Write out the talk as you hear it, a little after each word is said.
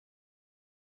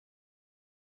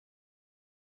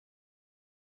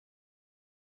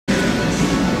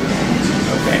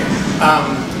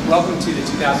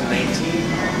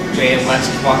2019 JM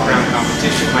Lexus Walk Around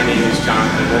Competition. My name is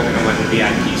Jonathan Logan. I'm one of the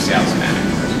VIP sales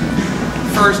managers.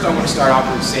 First, I want to start off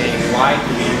with saying, why do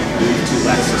we move to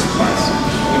Lexus Plus?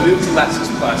 We moved to Lexus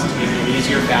Plus to give you an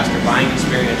easier, faster buying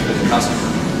experience for the customer.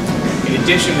 In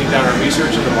addition, we've done our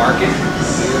research in the market,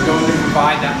 and we're going to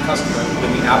provide that customer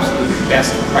with the absolute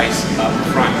best price up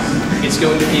front. It's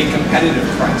going to be a competitive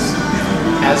price.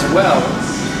 As well,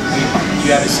 you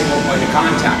have a single point of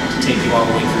contact to take you all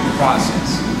the way through the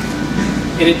process.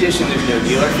 In addition, there's no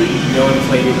dealer fee, no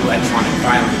inflated electronic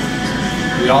filing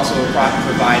fees. We also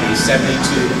provide a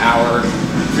 72-hour,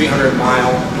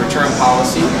 300-mile return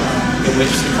policy in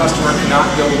which the customer cannot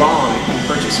go wrong in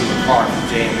purchasing a car from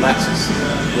JM Lexus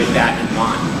with that in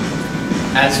mind.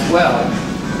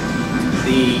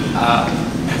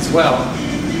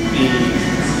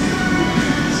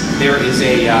 There is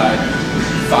a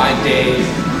 5-day,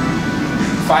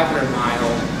 500-mile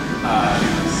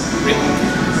written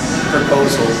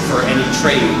proposal for any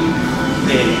trade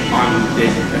in on the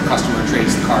customer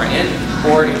trades the car in,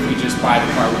 or if we just buy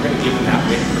the car, we're going to give them that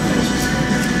written proposal.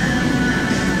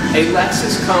 A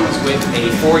Lexus comes with a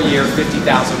 4-year,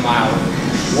 50,000-mile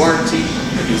warranty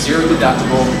with a zero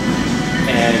deductible,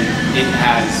 and it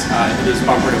is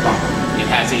bumper to bumper. It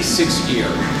has a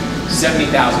 6-year,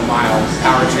 70,000-mile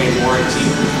powertrain warranty.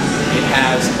 It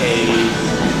has a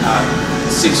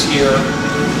 6-year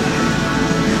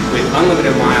with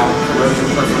unlimited mile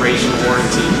corrosion perforation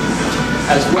warranty,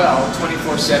 as well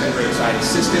 24/7 roadside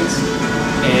assistance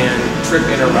and trip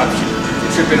interruption.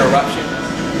 The trip interruption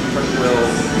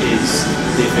is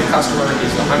if the customer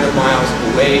is 100 miles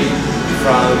away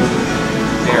from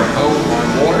their home or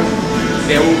more,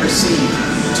 they will receive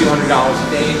 $200 a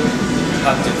day,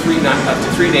 up to 3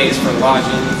 days for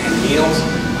lodging and meals,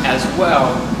 as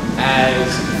well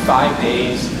as 5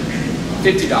 days,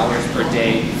 $50 per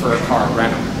day for a car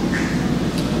rental.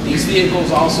 These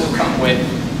vehicles also come with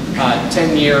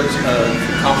 10 years of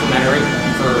complimentary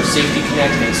for Safety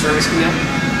Connect and Service Connect.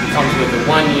 It comes with a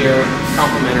 1-year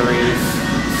complimentary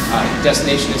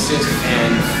Destination Assist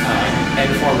and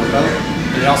N-Form remote.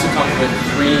 And it also comes with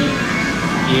 3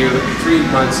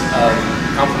 months of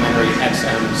complimentary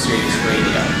XM Sirius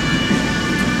radio.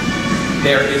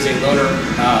 There is a loaner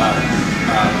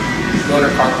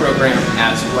car program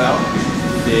as well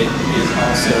that is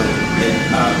also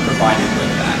provided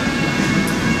with that.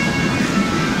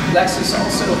 Lexus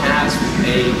also has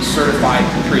a certified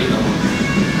pre-owned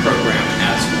program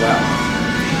as well.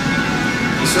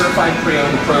 The certified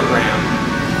pre-owned program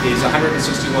is a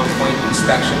 161-point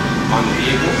inspection on the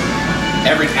vehicle.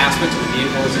 Every aspect of the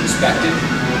vehicle is inspected.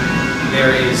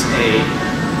 There is the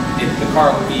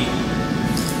car will be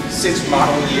 6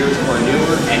 model years or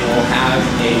newer, and it will have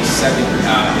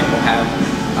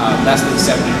less than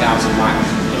 70,000 miles.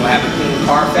 It will have a clean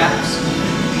Carfax,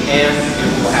 and it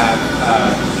will have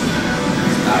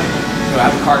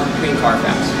clean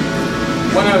Carfax.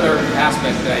 One other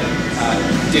aspect that I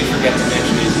did forget to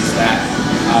mention is that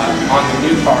on the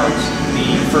new cars,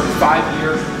 for 5,000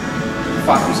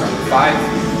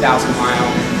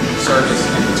 mile service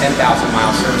and the 10,000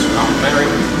 mile service complimentary,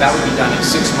 that would be done in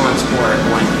 6 months or at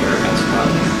 1 year as well.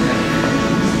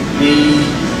 The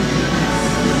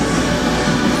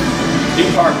new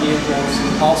car vehicles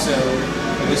also,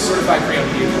 the certified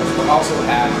pre-owned vehicles will also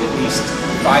have at least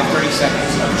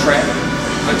 5/32 of tread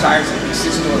on tires and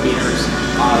 6 millimeters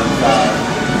on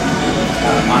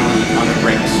the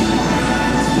brakes.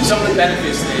 Some of the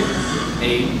benefits that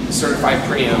a certified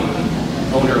pre-owned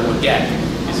owner will get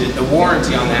is that the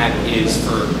warranty on that is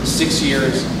for 6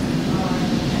 years.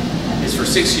 Is for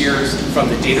 6 years from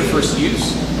the date of first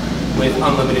use with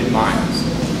unlimited miles.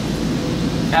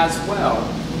 As well,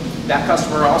 that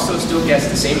customer also still gets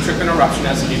the same trip interruption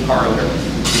as a new car owner.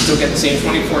 They still get the same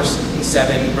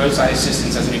 24/7 roadside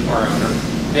assistance as a new car owner.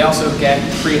 They also get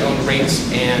pre-owned rates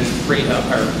and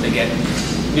they get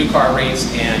new car rates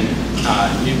and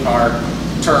new car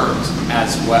terms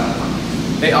as well.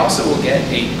 They also will get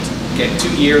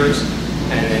 2 years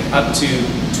and then up to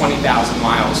 20,000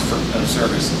 miles of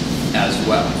service as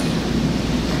well.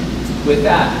 With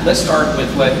that, let's start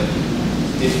with what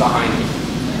is behind me.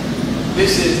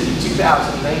 This is the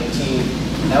 2019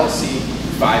 LC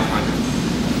 500.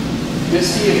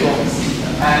 This vehicle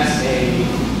has a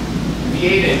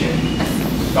V8 engine,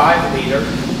 5-liter,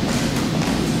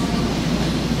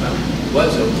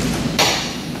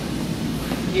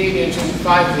 V8 engine,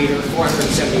 5-liter,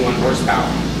 471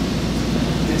 horsepower.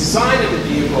 The design of the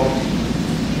vehicle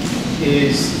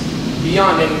is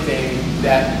beyond anything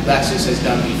that Lexus has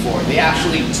done before. They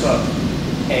actually took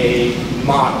a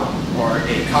model or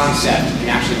a concept and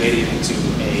actually made it into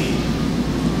a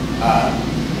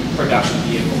production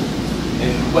vehicle.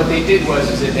 And what they did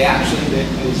was that they actually, in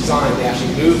the design, they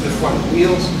actually moved the front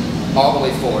wheels all the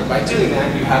way forward. By doing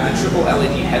that, you have the triple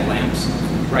LED headlamps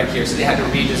right here. So they had to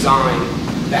redesign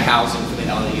the housing for the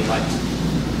LED lights.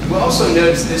 You will also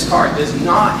notice this car does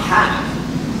not have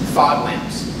fog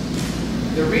lamps.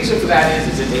 The reason for that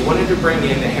is that they wanted to bring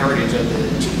in the heritage of the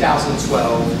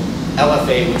 2012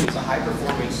 LFA, which was a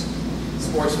high-performance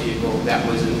sports vehicle that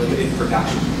was in limited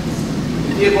production.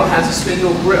 The vehicle has a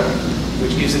spindle grille,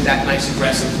 which gives it that nice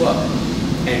aggressive look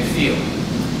and feel.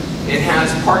 It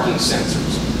has parking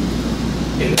sensors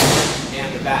in the front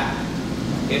and the back.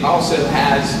 It also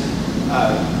has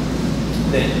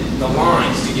the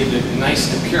lines to give it a nice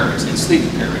appearance and sleek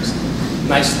appearance.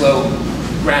 Nice low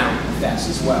ground effects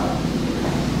as well.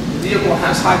 The vehicle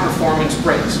has high performance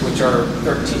brakes, which are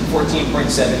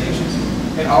 14.7 inches.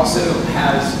 It also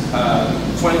has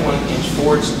 21-inch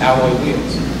forged alloy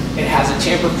wheels. It has a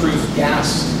tamper-proof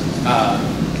gas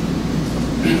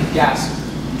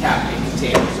cap and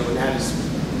container, so when that is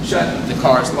shut, the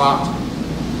car is locked,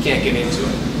 you can't get into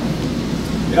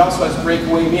it. It also has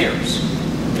breakaway mirrors.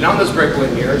 And on those breakaway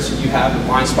mirrors, you have the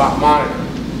blind spot monitor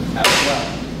as well.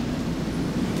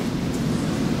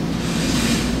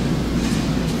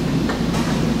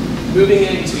 Moving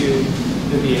into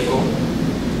the vehicle,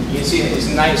 you can see it is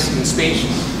nice and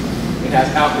spacious. It has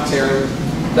Alcantara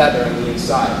leather on the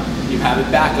inside. You have a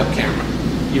backup camera.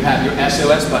 You have your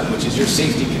SOS button, which is your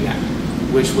safety connect,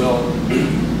 which will,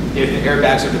 if the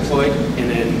airbags are deployed in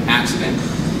an accident,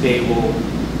 they will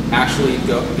actually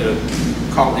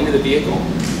call into the vehicle,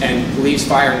 and police,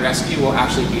 fire, and rescue will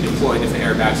actually be deployed if the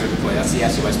airbags are deployed. That's the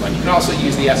SOS button. You can also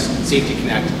use the Safety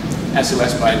Connect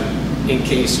SOS button in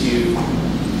case you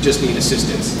just need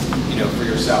assistance, for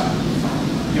yourself.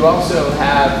 You also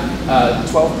have a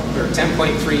 12 or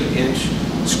 10.3-inch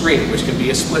screen, which can be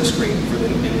a split screen for the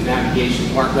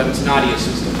navigation. Mark Levin's Nadia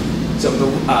system. Some of the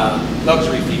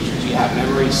luxury features. You have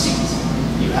memory seats.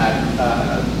 You have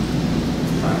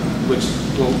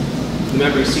the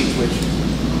memory seats,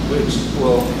 which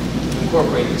will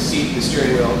incorporate the seat, the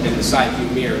steering wheel, and the side view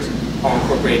mirrors, all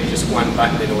incorporated in just one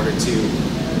button in order to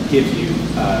give you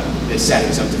the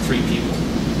settings up to 3 people.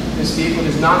 This vehicle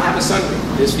does not have a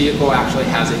sunroof. This vehicle actually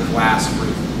has a glass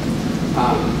roof.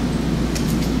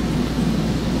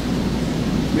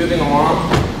 Moving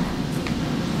along,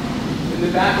 in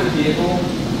the back of the vehicle,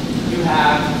 you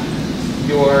have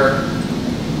your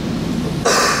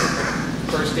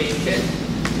first aid kit.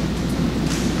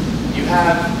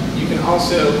 You can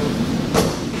also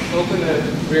open the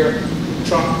rear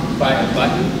trunk by a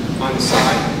button on the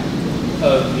side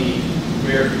of the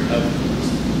rear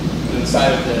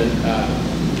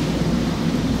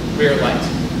rear light.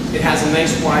 It has a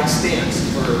nice wide stance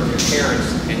for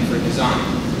appearance and for design.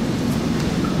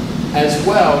 As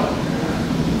well,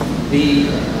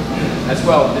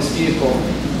 this vehicle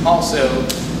also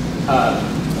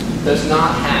does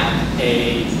not have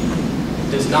a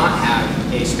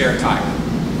spare tire.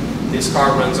 This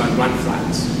car runs on run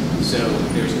flats, so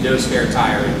there's no spare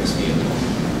tire in this vehicle.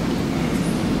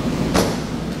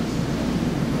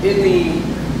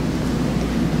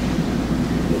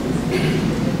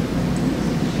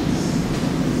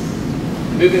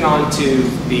 Moving on to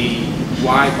the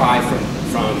why buy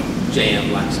from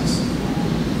JM Lexus.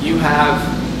 You have,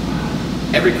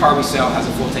 every car we sell has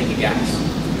a full tank of gas.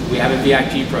 We have a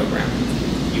VIP program.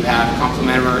 You have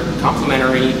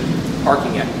complimentary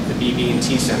parking at the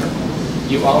BB&T Center.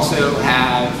 You also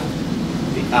have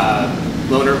the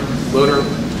loaner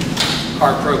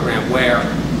car program where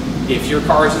if your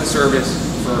car is in service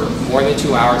for more than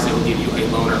 2 hours, they will give you a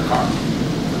loaner car.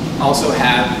 Also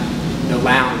have the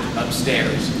lounge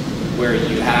upstairs where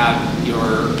you have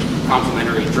your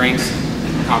complimentary drinks,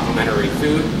 complimentary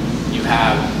food. You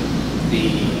have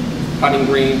the putting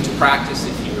green to practice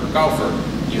if you're a golfer.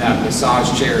 You have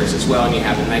massage chairs as well, and you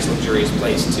have a nice luxurious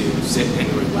place to sit and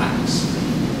relax.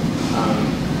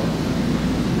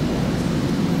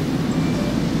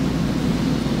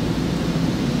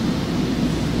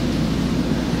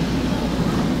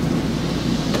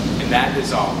 And that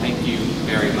is all. Thank you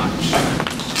very much.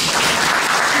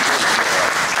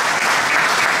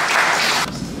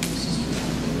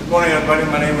 Good morning, everybody.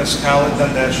 My name is Khalid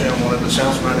Dandashi. I'm one of the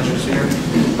sales managers here.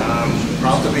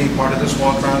 Proud to be part of this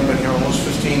walk-around. Been here almost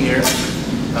 15 years.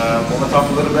 I want to talk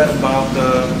a little bit about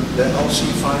the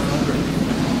LC500.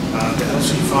 The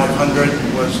LC500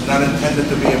 was not intended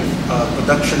to be a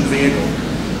production vehicle.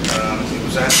 It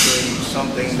was actually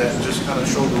something that just kind of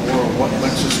showed the world what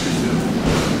Lexus could do.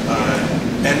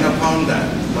 And upon that,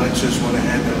 Lexus went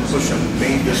ahead and pushed and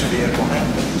made this vehicle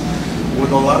happen.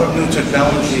 with a lot of new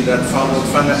technology that followed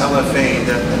from the LFA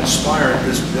that inspired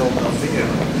this build of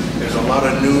vehicle. There's a lot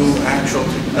of new actual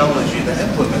technology that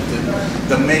implemented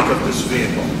the make of this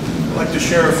vehicle. I'd like to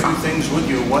share a few things with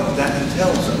you what that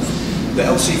entails of. The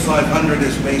LC500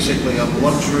 is basically a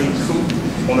luxury coupe,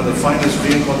 one of the finest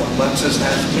vehicles that Lexus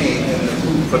has made in the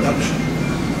coupe production.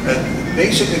 It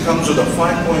basically comes with a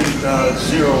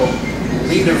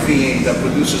 5.0-liter V8 that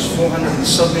produces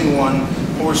 471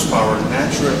 horsepower,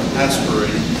 naturally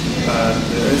aspirated.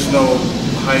 There is no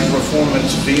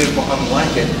high-performance vehicle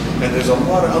unlike it, and there's a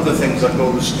lot of other things that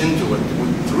goes into it. With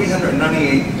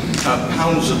 398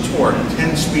 pounds of torque,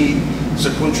 10-speed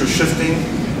sequential shifting,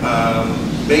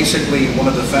 basically one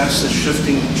of the fastest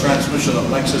shifting transmission that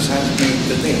Lexus has made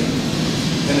to date.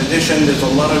 In addition, there's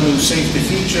a lot of new safety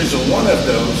features, and one of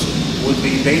those would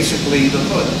be basically the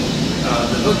hood.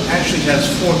 The hood actually has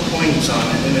 4 points on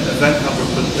it in the event of a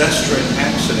pedestrian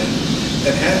accident.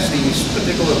 It has these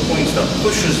particular points that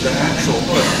pushes the actual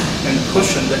hood and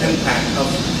cushion the impact of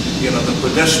the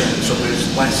pedestrian, so there's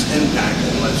less impact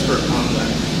and less hurt on the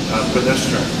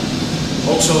pedestrian.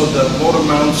 Also, the motor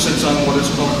mount sits on what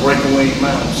is called breakaway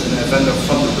mounts. In the event of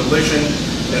frontal collision,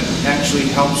 it actually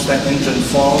helps that engine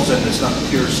falls and is not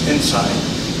pierced inside.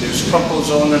 There's crumple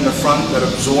zone in the front that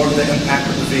absorb the impact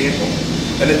of the vehicle.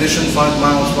 In addition, 5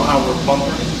 miles per hour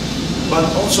bumper. But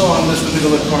also on this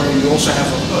particular car, you also have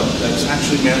a hood that's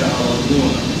actually made out of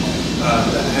aluminum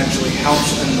that actually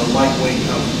helps in the lightweight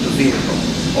of the vehicle.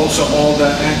 Also, all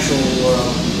the actual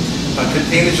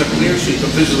containers are clear, so you can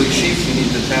visually sheath. You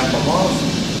need to tap them off.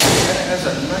 And it has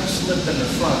a nice lip in the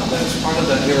front that's part of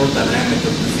the aerodynamic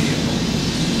of the vehicle.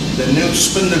 The new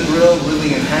spindle grille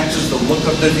really enhances the look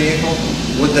of the vehicle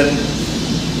with the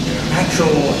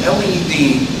actual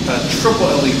LED,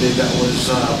 triple LED that was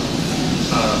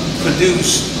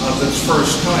produced of its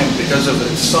first time because of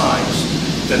its size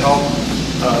to help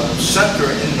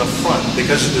center in the front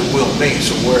because of the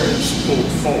wheelbase of where it's pulled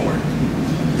forward.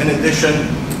 In addition,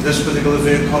 this particular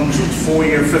vehicle comes with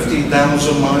 4-year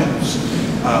 50,000 miles,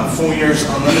 4 years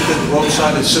unlimited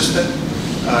roadside assistance,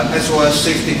 SOS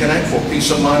Safety Connect for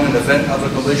peace of mind in the event of a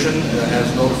collision. It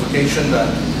has notification that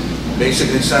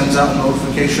basically sends out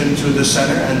notification to the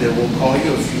center, and they will call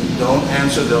you. If you don't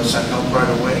answer, they'll send help right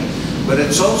away. But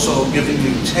it's also giving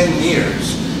you 10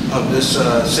 years of this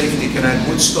Safety Connect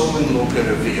with stolen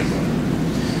locator vehicle.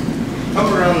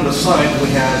 Come around the side,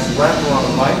 we have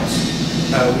wraparound lights.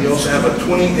 We also have a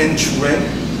 20-inch rim,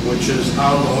 which is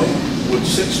alloy, with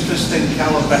 6-piston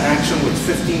caliper action with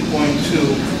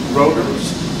 15.2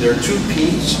 rotors. There are 2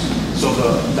 P's. So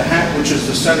the hat, which is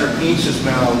the center piece, is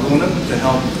made out of aluminum to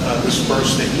help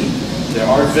disperse the heat. They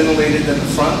are ventilated in the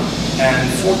front, and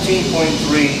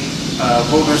 14.3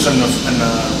 rotors in the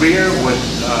rear with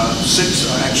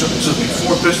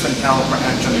 4-piston caliper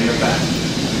action in the back.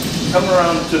 Come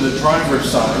around to the driver's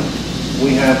side,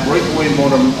 we have breakaway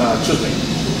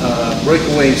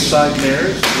side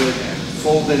mirrors with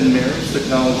fold-in mirrors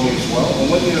technology as well. And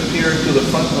when you appear to the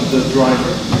front of the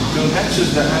driver, to enhance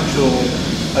the actual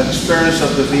experience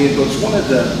of the vehicle, it's one of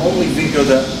the only vehicles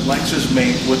that Lexus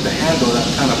made with the handle that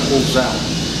kind of pulls out,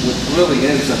 which really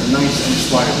is a nice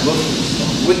inspired look.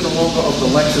 With the logo of the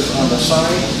Lexus on the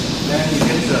side, then you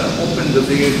get to open the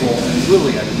vehicle in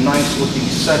really a nice looking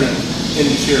setting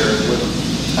interior with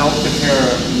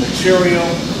Alcantara material.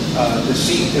 The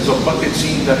seat is a bucket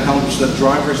seat that helps the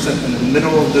driver sit in the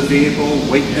middle of the vehicle.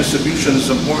 Weight distribution is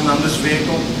important on this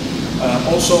vehicle.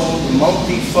 Also,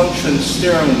 multi-function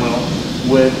steering wheel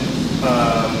with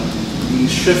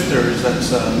these shifters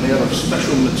that's made of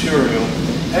special material,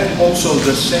 and also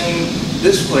the same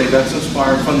display that's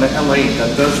inspired from the L8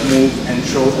 that does move and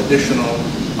show additional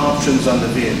options on the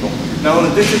vehicle. Now, in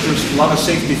addition to a lot of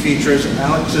safety features,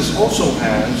 Lexus also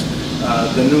has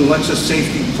the new Lexus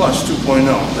Safety Plus 2.0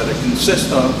 that it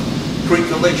consists of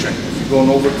pre-collision. If you're going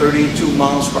over 32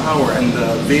 miles per hour and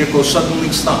the vehicle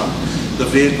suddenly stops, the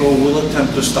vehicle will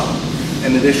attempt to stop.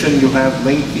 In addition, you have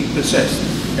lane keep assist.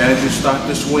 As you start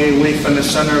this way away from the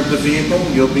center of the vehicle,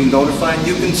 you'll be notified.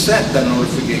 You can set that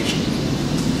notification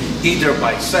either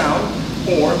by sound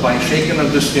or by shaking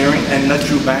of the steering and nudge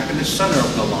you back in the center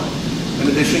of the line. In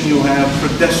addition, you have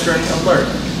pedestrian alert.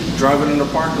 Driving in the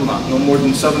parking lot, no more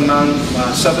than 7 to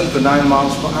 9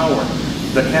 miles per hour.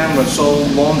 The camera is so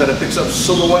long that it picks up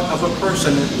silhouette of a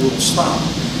person, it will stop.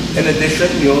 In addition,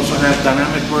 you also have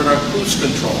dynamic radar cruise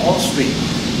control, all speed.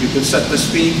 You can set the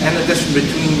speed and the distance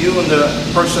between you and the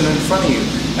person in front of you.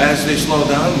 As they slow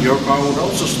down, your car will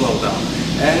also slow down.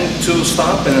 And to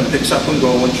stop, and it picks up and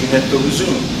go once you hit the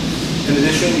resume. In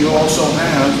addition, you also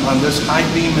have on this high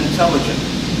beam intelligence.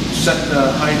 Set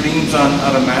the high beams on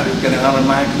automatic, and it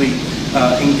automatically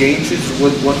engages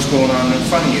with what's going on in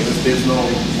front of you. If there's no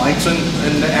lights in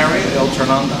the area, it'll turn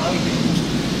on the high beams.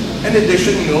 In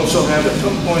addition, you also have a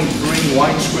 2.3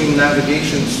 widescreen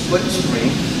navigation split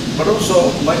screen, but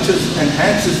also Lexus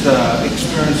enhances the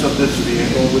experience of this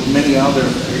vehicle with many other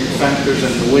factors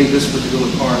and the way this particular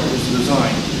car is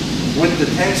designed. With the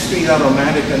 10-speed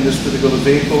automatic in this particular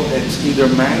vehicle, it's either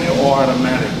manual or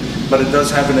automatic, but it does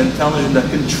have an intelligence that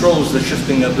controls the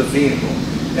shifting of the vehicle.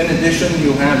 In addition,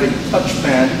 you have a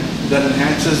touchpad that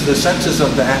enhances the senses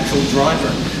of the actual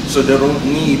driver, so they don't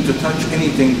need to touch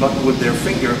anything but with their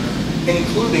finger,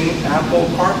 including Apple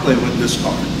CarPlay with this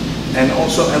car, and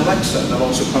also Alexa that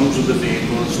also comes with the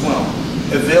vehicle as well.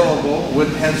 Available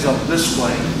with heads-up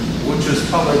display, which is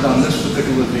colored on this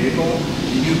particular vehicle.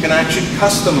 You can actually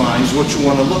customize what you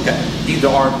want to look at, either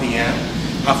RPM,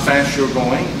 how fast you're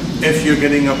going, if you're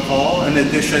getting a call, in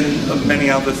addition of many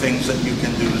other things that you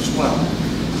can do as well.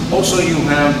 Also, you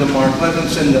have the Mark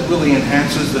Levinson that really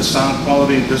enhances the sound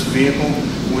quality of this vehicle,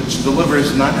 which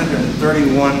delivers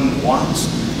 931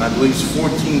 watts. I believe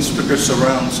 14 speaker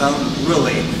surround sound.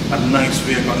 Really a nice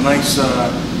vehicle, a nice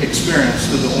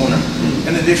experience to the owner.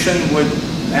 In addition,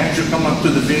 as you come up to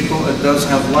the vehicle, it does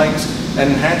have lights and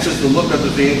enhances the look of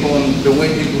the vehicle, and the way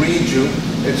it reads you,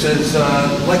 it says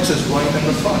Lexus right in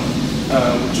the front,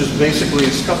 which is basically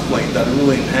a scuff plate that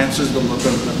really enhances the look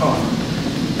of the car.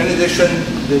 In addition,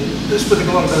 this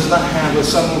particular one does not have a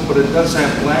sunroof, but it does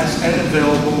have glass and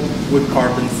available with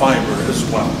carbon fiber as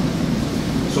well.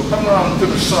 So coming around to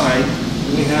the side,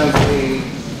 we have a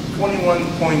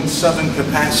 21.7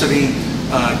 capacity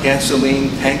gasoline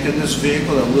tank in this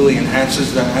vehicle that really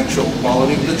enhances the actual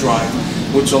quality of the drive,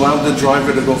 which allowed the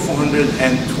driver to go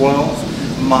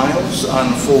 412 miles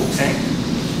on a full tank.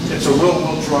 It's a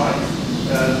rear-wheel drive.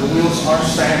 The wheels are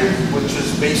staggered, which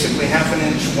is basically half an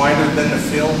inch wider than the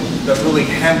field, that really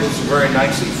handles very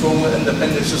nicely. Full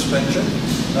independent suspension.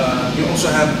 You also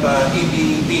have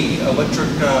EBD, electric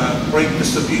brake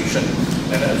distribution.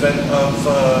 In the event of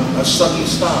a sudden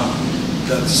stop,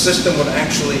 the system would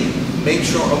actually make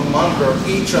sure or monitor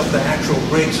each of the actual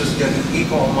brakes is getting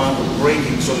equal amount of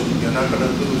braking, so you're not going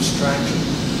to lose traction.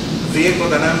 Vehicle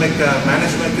dynamic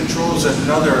management control is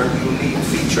another unique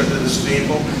feature to this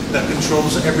vehicle that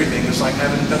controls everything. It's like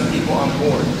having 10 people on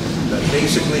board that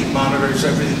basically monitors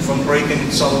everything from braking,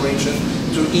 acceleration,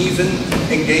 to even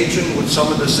engaging with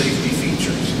some of the safety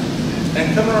features.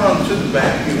 And coming around to the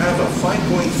back, you have a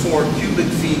 5.4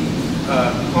 cubic feet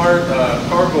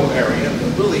cargo area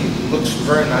that really looks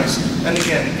very nice. And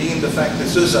again, being the fact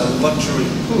this is a luxury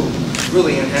coupe,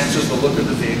 really enhances the look of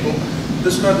the vehicle.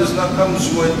 This car does not come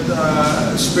with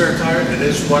a spare tire. It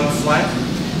is one flat.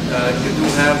 You do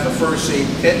have a first aid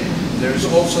kit. There's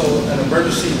also an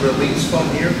emergency release from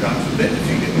here, God forbid, if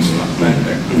you get stuck back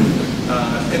there.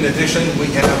 In addition,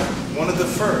 we have one of the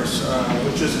first,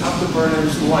 which is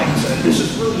afterburners lights. And this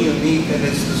is really unique in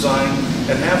its design.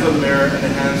 It has a mirror, and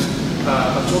it has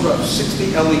a total of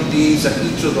 60 LEDs at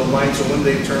each of the lights, and when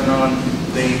they turn on,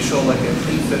 they show like an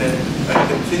infinite,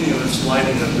 continuous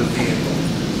lighting of the vehicle.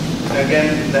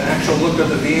 Again, the actual look of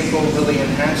the vehicle really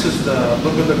enhances the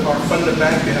look of the car. From the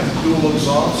back, you have dual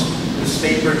exhaust. It's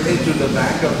tapered into the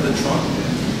back of the trunk.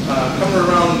 Coming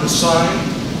around the side,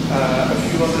 a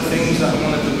few other things that I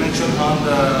wanted to mention on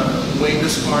the way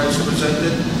this car is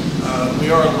presented.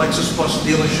 We are a Lexus Plus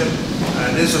dealership.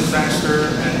 It is a faster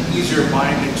and easier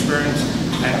buying experience.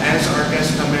 As our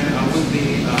guests come in, I will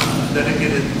be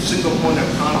dedicated single point of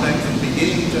contact from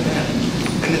beginning to end.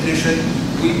 In addition,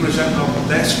 we present our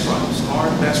best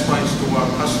price to our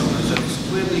customers, and it's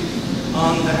clearly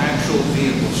on the actual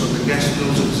vehicle, so the guest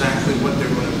knows exactly what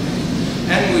they're going to pay.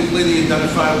 And we clearly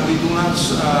identify we do not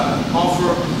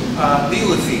offer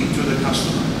dealer fee to the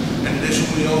customer. In addition,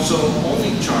 we also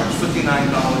only charge $59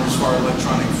 for our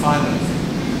electronic filing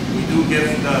fee. We do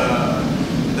give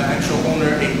the actual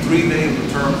owner a 3-day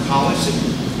return policy,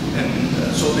 and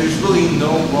so there's really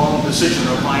no wrong decision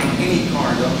of buying any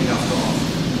car that we have to offer.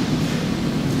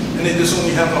 In addition,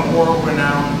 we have a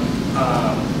world-renowned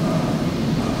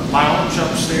lounge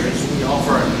upstairs. We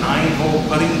offer a 9-hole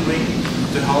putting green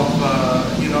to help,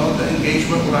 the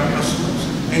engagement with our customers,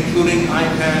 including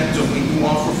iPads, and we do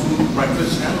offer food,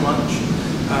 breakfast, and lunch.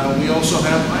 We also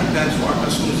have iPads for our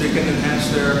customers. They can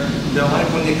enhance their life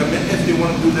when they come in, if they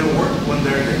want to do their work when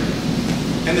they're here.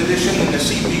 In addition, the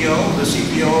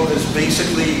CPO is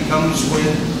basically comes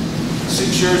with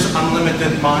 6 years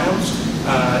unlimited miles.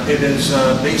 It is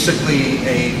basically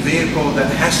a vehicle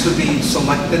that has to be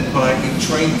selected by a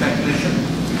trained technician.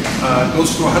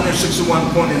 Goes through a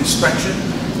 161-point inspection.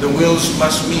 The wheels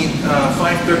must meet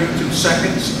 532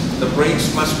 seconds. The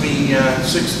brakes must be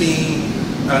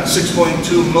 16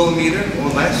 6.2 millimeter or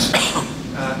less.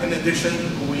 In addition,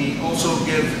 we also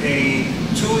give a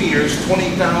 2 years,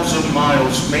 20,000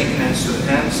 miles maintenance to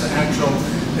enhance the actual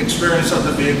experience of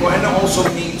the vehicle, and it also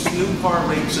meets new car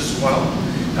rates as well.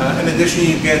 In addition,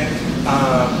 you get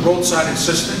roadside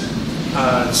assistance,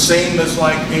 same as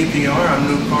like APR on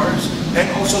new cars, and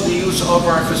also the use of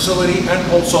our facility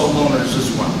and also loaners as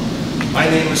well. My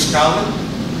name is Khalid,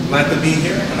 glad to be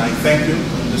here, and I thank you,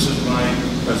 and this is my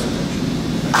presentation.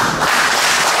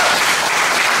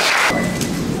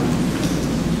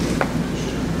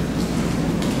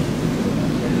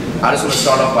 I just want to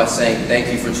start off by saying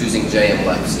thank you for choosing JM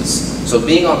Lexus. So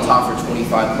being on top for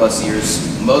 25 plus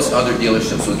years, most other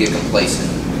dealerships will get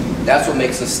complacent. That's what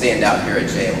makes us stand out here at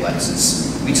JM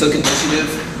Lexus. We took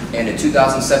initiative, and in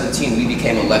 2017 we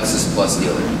became a Lexus Plus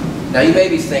dealer. Now you may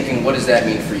be thinking, what does that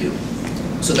mean for you?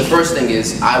 So the first thing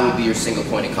is, I will be your single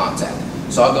point of contact.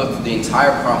 So I'll go through the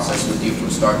entire process with you from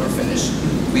start to finish.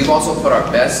 We've also put our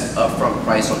best upfront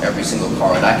price on every single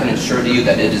car, and I can assure to you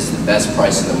that it is the best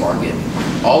price in the market.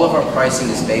 All of our pricing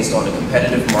is based on a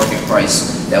competitive market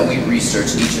price that we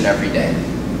research each and every day.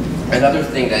 Another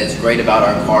thing that is great about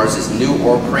our cars is new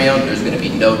or pre-owned, there's going to be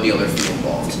no dealer fee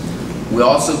involved. We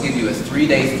also give you a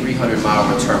 3-day,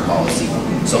 300-mile return policy.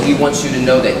 So we want you to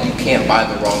know that you can't buy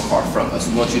the wrong car from us.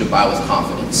 We want you to buy with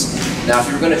confidence. Now, if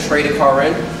you're going to trade a car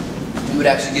in, we would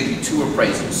actually give you 2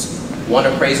 appraisals. One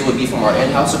appraisal would be from our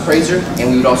in-house appraiser,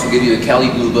 and we would also give you a Kelley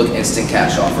Blue Book instant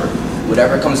cash offer.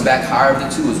 Whatever comes back higher of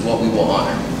the 2 is what we will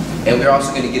honor. And we're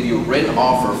also going to give you a written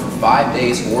offer for 5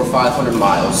 days or 500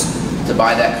 miles to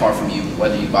buy that car from you,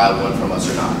 whether you buy one from us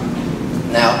or not.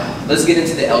 Now, let's get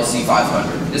into the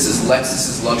LC500. This is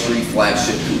Lexus's luxury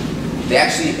flagship coupe. They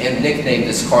actually nicknamed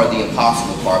this car the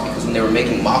Impossible Car because when they were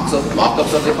making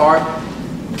mock-ups of the car,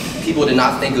 people did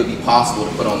not think it would be possible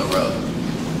to put on the road.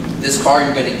 This car,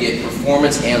 you're going to get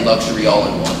performance and luxury all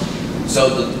in one. So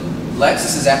the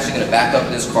Lexus is actually going to back up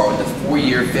this car with a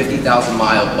 4-year,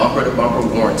 50,000-mile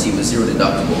bumper-to-bumper warranty with 0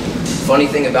 deductible. Funny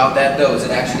thing about that, though, is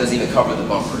it actually doesn't even cover the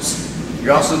bumpers.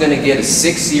 You're also going to get a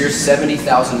 6-year,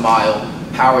 70,000-mile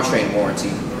powertrain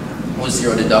warranty with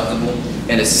 0 deductible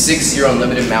and a 6-year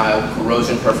unlimited mile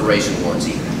corrosion perforation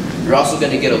warranty. You're also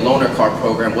going to get a loaner car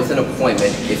program with an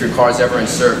appointment if your car is ever in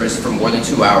service for more than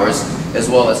 2 hours, as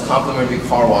well as complimentary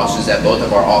car washes at both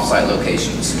of our off-site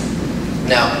locations.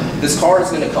 Now, this car is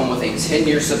going to come with a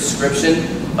 10-year subscription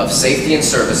of Safety and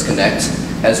Service Connect,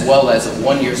 as well as a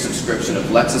 1-year subscription of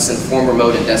Lexus Inform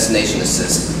Remote and Destination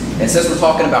Assist. And since we're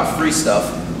talking about free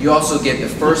stuff, you also get the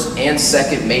first and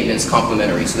second maintenance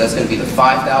complimentary. So that's going to be the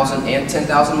 5,000 and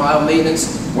 10,000 mile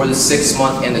maintenance, or the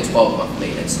 6-month and the 12-month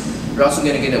maintenance. You're also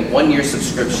going to get a 1-year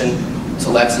subscription to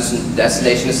Lexus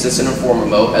Destination Assist and Inform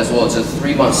Remote, as well as a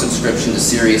 3-month subscription to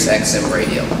Sirius XM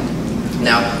Radio.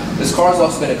 Now, this car is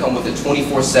also going to come with a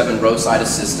 24/7 roadside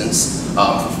assistance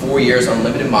for 4 years,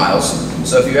 unlimited miles.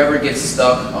 So if you ever get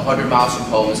stuck 100 miles from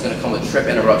home, it's going to come with trip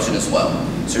interruption as well.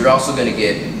 So you're also going to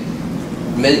get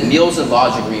meals and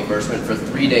lodging reimbursement for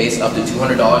 3 days up to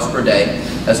 $200 per day,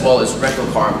 as well as rental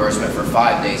car reimbursement for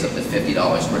 5 days up to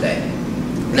 $50 per day.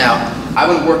 Now, I've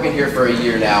been working here for a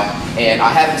year now, and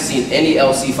I haven't seen any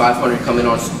LC500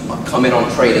 come in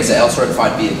on trade as an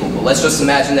L-certified vehicle. But let's just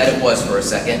imagine that it was for a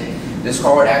second. This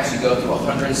car would actually go through a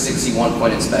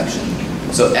 161-point inspection.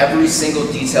 So every single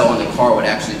detail on the car would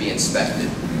actually be inspected.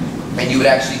 And you would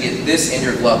actually get this in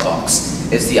your glove box.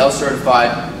 It's the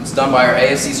L-certified, it's done by our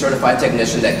ASC certified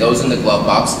technician that goes in the glove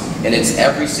box, and it's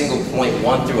every single point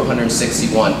 1 through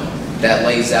 161 that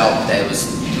lays out that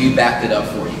we backed it up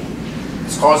for you.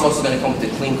 This car is also going to come with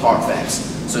a clean Carfax.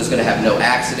 So it's going to have no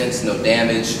accidents, no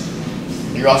damage.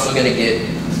 You're also going to get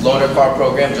loaner car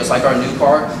program just like our new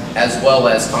car, as well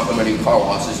as complimentary car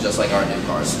washes just like our new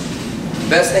cars. The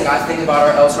best thing I think about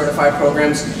our L-certified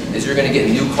programs is you're going to get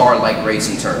new car-like rates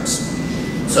and terms.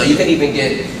 So you can even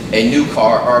get a new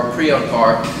car or a pre-owned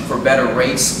car for better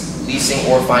rates, leasing,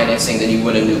 or financing than you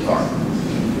would a new car.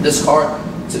 This car,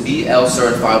 to be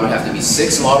L-certified, would have to be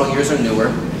 6 model years or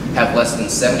newer, have less than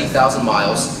 70,000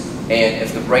 miles, and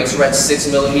if the brakes are at 6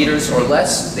 millimeters or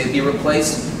less, they'd be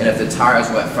replaced, and if the tires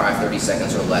were at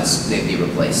 5/32 or less, they'd be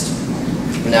replaced.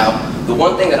 Now, the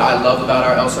one thing that I love about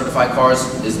our L-certified cars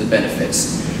is the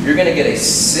benefits. You're going to get a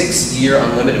 6-year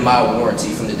unlimited mile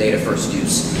warranty from the date of first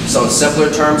use. So in simpler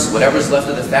terms, whatever's left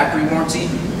of the factory warranty,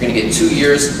 you're going to get 2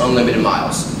 years unlimited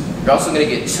miles. You're also going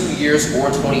to get 2 years or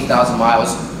 20,000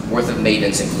 miles worth of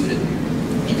maintenance included.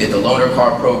 You get the loaner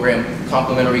car program,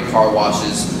 complimentary car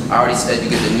washes. I already said you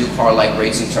get the new car-like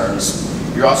rates and terms.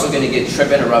 You're also going to get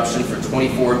trip interruption for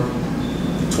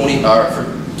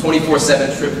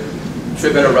 24/7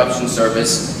 trip interruption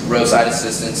service, roadside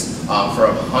assistance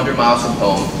for 100 miles from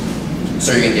home.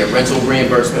 So you're gonna get rental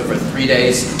reimbursement for 3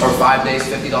 days, or 5 days,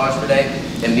 $50 per day,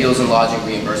 and meals and lodging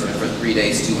reimbursement for 3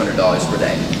 days, $200 per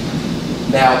day.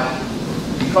 Now,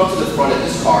 you come to the front of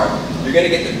this car, you're gonna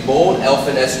get the bold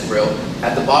Elfin-esque grille.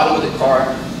 At the bottom of the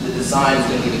car, the design is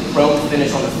gonna be the chrome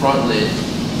finish on the front lid.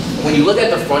 When you look at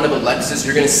the front of a Lexus,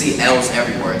 you're gonna see L's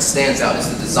everywhere. It stands out. It's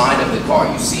the design of the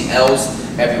car. You see L's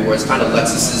everywhere. It's kind of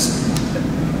Lexus's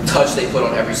touch they put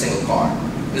on every single car.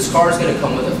 This car is going to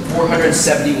come with a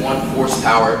 471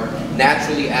 horsepower,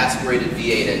 naturally aspirated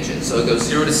V8 engine. So it goes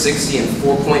 0 to 60 in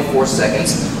 4.4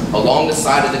 seconds. Along the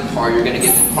side of the car, you're going to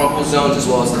get the crumple zones as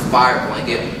well as the fire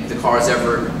blanket. If the car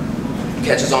ever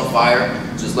catches on fire,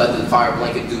 just let the fire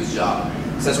blanket do its job.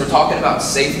 Since we're talking about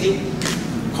safety,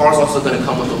 the car is also going to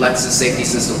come with the Lexus Safety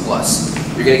System Plus.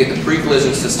 You're going to get the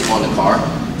pre-collision system on the car.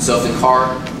 So if the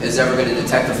car is ever going to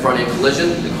detect a front-end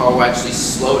collision, the car will actually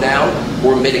slow down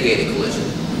or mitigate a collision.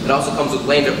 It also comes with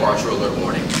lane departure alert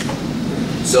warning.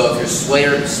 So if you're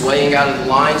swaying out of the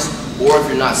lines, or if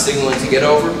you're not signaling to get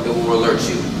over, it will alert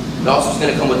you. It also is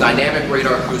going to come with dynamic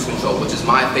radar cruise control, which is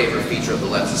my favorite feature of the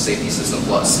Lexus Safety System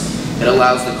Plus. It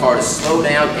allows the car to slow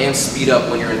down and speed up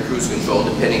when you're in cruise control,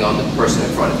 depending on the person in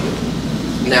front of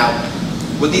you. Now,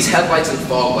 with these headlights and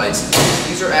fog lights,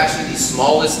 these are actually the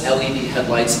smallest LED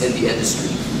headlights in the industry.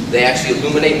 They actually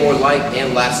illuminate more light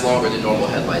and last longer than normal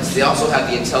headlights. They also have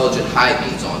the intelligent high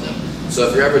beams on them. So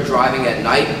if you're ever driving at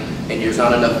night and there's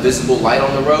not enough visible light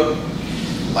on the road,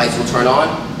 lights will turn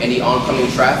on. Any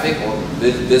oncoming traffic or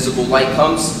visible light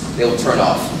comes, they will turn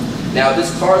off. Now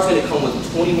this car is going to come with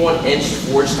 21-inch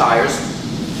forged tires.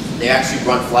 They actually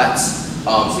run flats,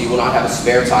 so you will not have a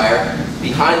spare tire.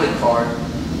 Behind the car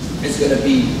is going to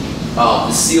be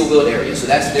the seal wheel area. So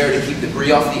that's there to keep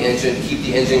debris off the engine, keep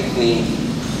the engine clean,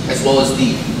 as well as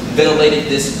the ventilated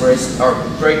disc brakes, or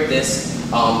brake disc,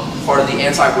 part of the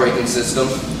anti-braking system.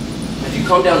 If you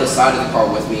come down the side of the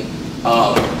car with me,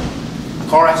 the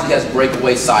car actually has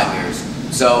breakaway side mirrors.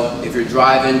 So if you're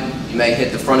driving, you may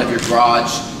hit the front of your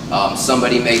garage,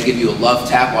 somebody may give you a love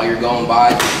tap while you're going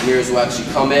by, the mirrors will actually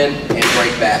come in and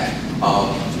brake back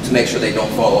to make sure they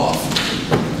don't fall off.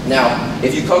 Now,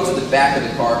 if you come to the back of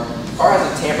the car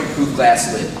has a tamper-proof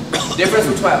glass lid. The difference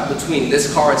between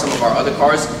this car and some of our other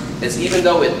cars is even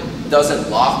though it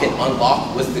doesn't lock and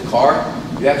unlock with the car,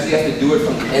 you actually have to do it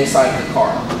from the inside of the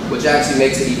car, which actually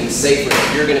makes it even safer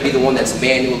if you're going to be the one that's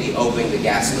manually opening the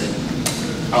gas lid.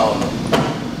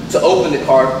 To open the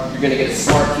car, you're going to get a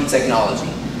smart key technology.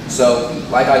 So,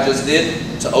 like I just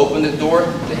did, to open the door,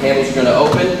 the handles are going to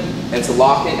open, and to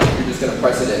lock it, you're just going to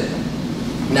press it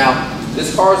in. Now,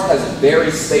 this car has a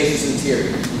very spacious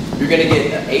interior. You're going to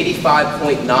get an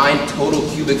 85.9 total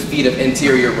cubic feet of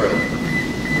interior room.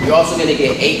 You're also going to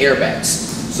get 8 airbags,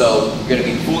 so you're going to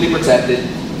be fully protected.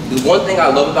 The one thing I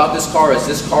love about this car is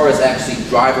actually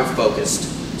driver focused.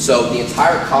 So the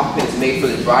entire cockpit is made for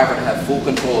the driver to have full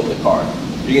control of the car.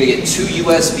 You're going to get 2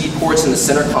 USB ports in the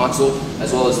center console,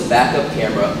 as well as the backup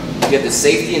camera. You have the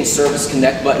Safety and Service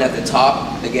Connect button at the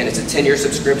top. Again, it's a 10-year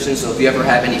subscription, so if you ever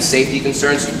have any safety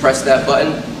concerns, you press that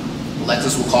button.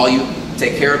 Lexus will call you,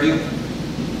 take care of you.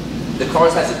 The car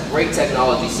has a great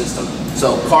technology system.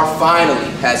 So the car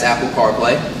finally has Apple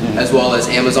CarPlay, as well as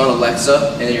Amazon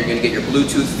Alexa, and then you're going to get your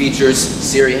Bluetooth features,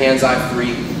 Siri Hands-Eye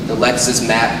Free, the Lexus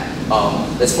Map.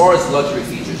 As far as luxury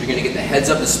features, you're going to get the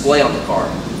heads-up display on the car.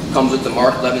 Comes with the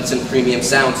Mark Levinson premium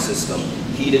sound system,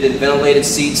 heated and ventilated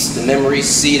seats, the memory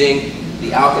seating,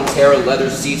 the Alcantara leather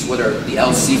seats, which are the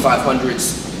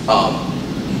LC500's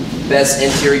best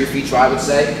interior feature, I would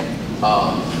say.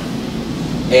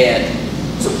 And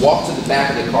to walk to the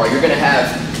back of the car, you're going to have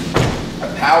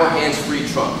a power hands-free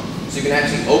trunk. So you can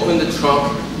actually open the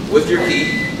trunk with your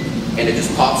key, and it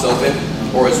just pops open.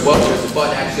 Or as well, there's a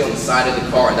button actually on the side of the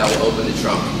car that will open the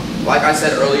trunk. Like I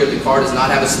said earlier, the car does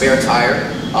not have a spare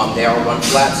tire. They are run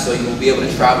flat, so you will be able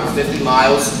to travel 50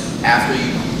 miles after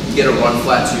you get a run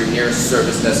flat to your nearest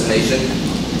service destination.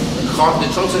 The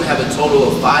trunk's going to have a total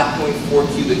of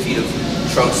 5.4 cubic feet of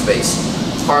trunk space.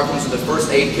 The car comes with a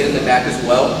first aid kit in the back as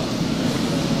well.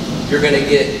 You're going to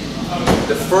get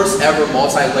the first ever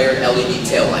multi-layered LED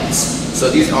taillights. So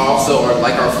these are also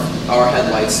like our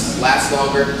headlights, last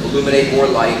longer, illuminate more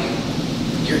light.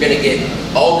 You're going to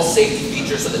get all the safety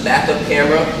features, so the backup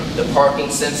camera, the parking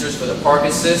sensors for the park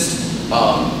assist.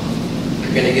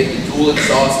 You're going to get the dual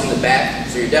exhaust in the back,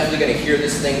 so you're definitely going to hear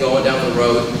this thing going down the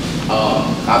road.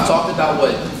 I've talked about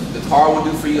what the car will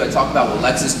do for you. I talked about what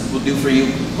Lexus will do for you,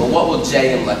 but what will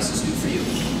JM Lexus do for you?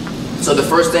 So the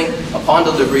first thing, upon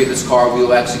delivery of this car, we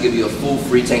will actually give you a full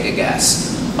free tank of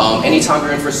gas. Anytime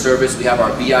you're in for service, we have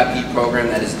our VIP program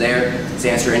that is there to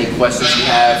answer any questions you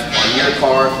have on your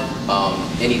car,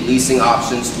 any leasing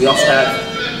options. We also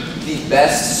have the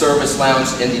best service lounge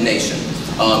in the nation.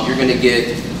 You're going to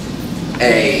get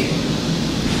a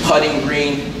putting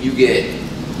green, you get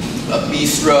a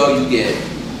bistro, you get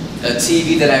a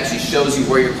TV that actually shows you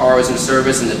where your car is in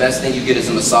service, and the best thing you get is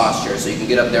a massage chair, so you can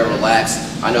get up there and relax.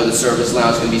 I know the service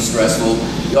lounge can be stressful.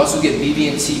 You also get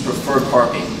BB&T preferred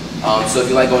parking. So if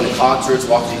you like going to concerts,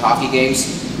 watching hockey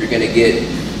games, you're going to get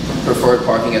preferred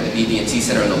parking at the BB&T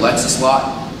Center in the Lexus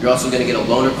lot. You're also going to get a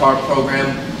loaner car program,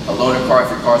 a loaner car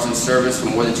if your car's in service for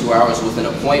more than 2 hours with an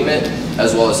appointment,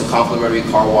 as well as a complimentary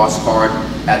car wash card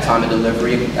at time of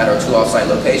delivery at our 2 off-site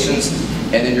locations.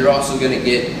 And then you're also going to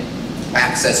get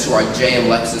access to our JM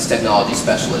Lexus technology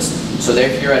specialists. So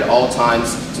they're here at all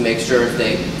times to make sure if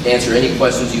they answer any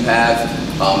questions you have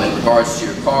in regards to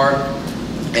your car.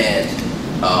 And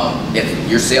if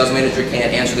your sales manager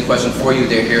can't answer the question for you,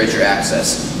 they're here at your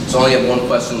access. So I only have one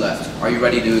question left. Are you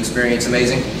ready to experience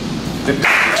amazing?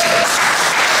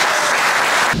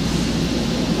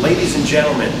 Ladies and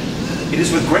gentlemen, it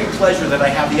is with great pleasure that I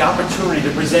have the opportunity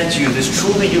to present to you this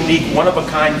truly unique,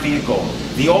 one-of-a-kind vehicle,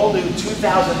 the all-new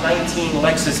 2019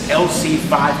 Lexus LC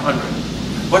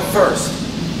 500. But first,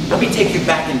 let me take you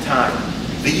back in time.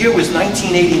 The year was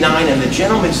 1989, and the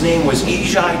gentleman's name was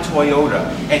Ijai Toyota,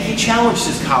 and he challenged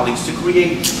his colleagues to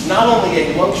create not only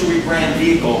a luxury brand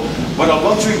vehicle, but a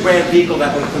luxury brand vehicle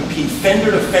that would compete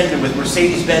fender to fender with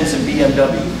Mercedes-Benz and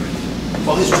BMW.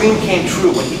 Well, his dream came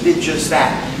true when he did just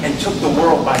that and took the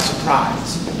world by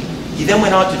surprise. He then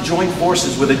went on to join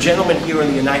forces with a gentleman here in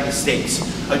the United States,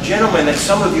 a gentleman that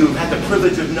some of you have had the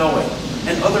privilege of knowing,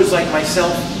 and others like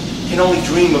myself can only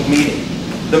dream of meeting.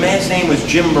 The man's name was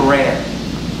Jim Moran.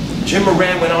 Jim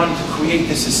Moran went on to create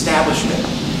this establishment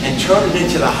and turn it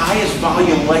into the highest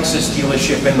volume Lexus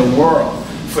dealership in the world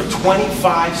for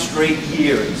 25 straight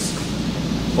years.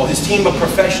 Well, his team of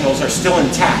professionals are still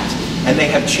intact, and they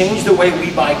have changed the way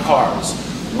we buy cars.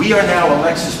 We are now a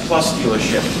Lexus Plus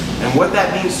dealership, and what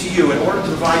that means to you, in order to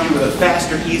provide you with a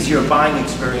faster, easier buying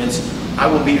experience, I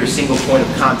will be your single point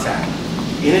of contact.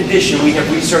 In addition, we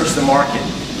have researched the market,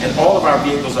 and all of our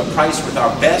vehicles are priced with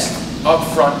our best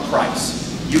upfront price.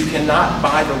 You cannot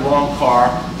buy the wrong car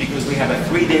because we have a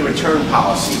 3-day return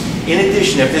policy. In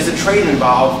addition, if there's a trade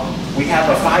involved, we have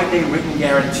a 5-day written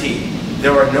guarantee.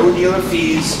 There are no dealer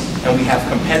fees, and we have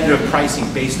competitive pricing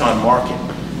based on market.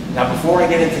 Now, before I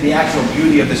get into the actual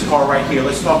beauty of this car right here,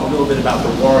 let's talk a little bit about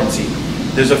the warranty.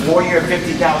 There's a 4-year,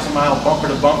 50,000-mile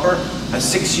bumper-to-bumper, a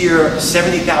 6-year,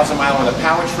 70,000-mile on the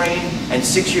powertrain, and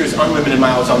 6 years unlimited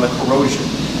miles on the corrosion.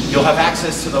 You'll have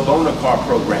access to the loaner car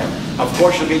program. Of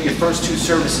course, you'll get your first 2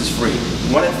 services free.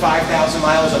 One at 5,000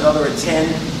 miles, another at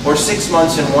 10, or 6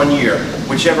 months and 1 year,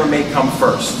 whichever may come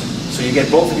first. So you get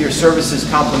both of your services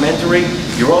complimentary.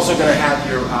 You're also going to have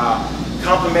your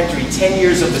complimentary 10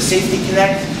 years of the Safety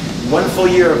Connect, 1 full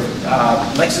year of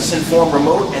Lexus Inform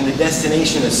Remote, and the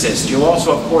Destination Assist. You'll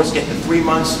also, of course, get the 3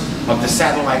 months of the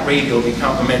satellite radio will be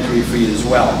complimentary for you as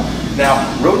well. Now,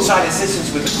 roadside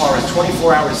assistance with the car is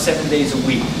 24 hours, 7 days a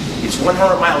week. It's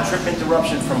 100-mile trip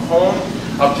interruption from home,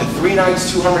 up to 3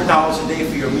 nights, $200 a day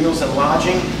for your meals and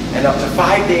lodging, and up to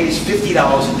 5 days, $50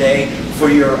 a day for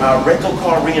your rental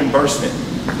car reimbursement.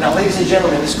 Now, ladies and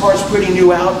gentlemen, this car is pretty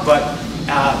new out, but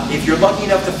if you're lucky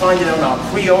enough to find it on our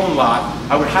pre-owned lot,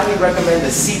 I would highly recommend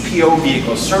the CPO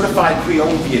vehicle, Certified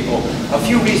Pre-Owned Vehicle. A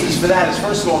few reasons for that is,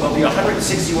 first of all, there'll be a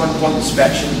 161-point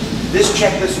inspection. This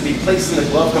checklist will be placed in the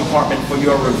glove compartment for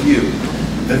your review.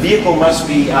 The vehicle must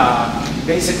be,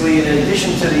 basically, in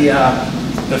addition to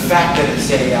the fact that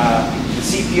it's a, the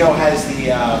CPO has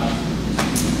the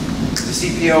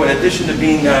CPO, in addition to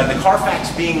being, the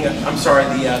Carfax being, I'm sorry,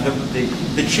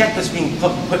 the checklist being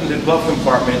put in the glove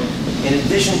compartment. In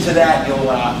addition to that,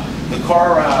 you'll, the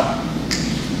car,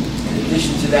 in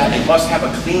addition to that, it must have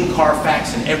a clean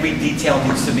Carfax, and every detail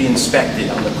needs to be inspected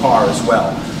on the car as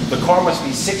well. The car must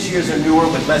be 6 years or newer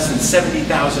with less than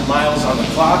 70,000 miles on the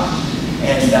clock.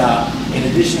 And in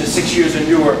addition to 6 years or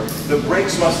newer, the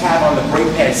brakes must have on the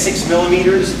brake pad 6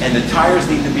 millimeters, and the tires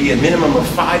need to be a minimum of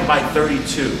 5 by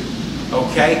 32.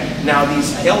 Okay? Now,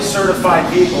 these L-certified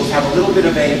vehicles have a little bit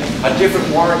of a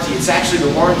different warranty. It's actually,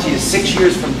 the warranty is 6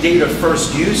 years from date of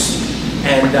first use.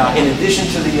 And in addition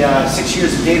to the 6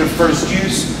 years of date of first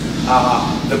use,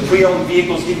 the pre-owned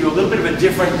vehicles give you a little bit of a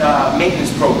different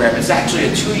maintenance program. It's actually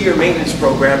a 2-year maintenance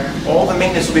program. All the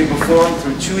maintenance will be performed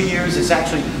through 2 years. It's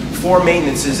actually 4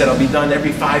 maintenances that'll be done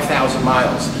every 5,000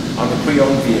 miles on the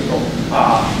pre-owned vehicle.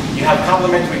 You have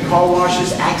complimentary car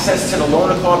washes, access to the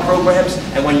loaner car programs,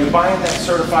 and when you're buying that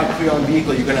certified pre-owned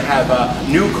vehicle, you're going to have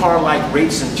new car-like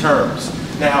rates and terms.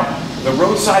 Now, the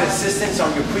roadside assistance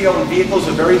on your pre-owned vehicles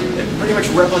it pretty much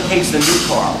replicates the new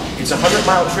car. It's a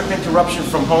 100-mile trip interruption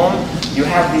from home. You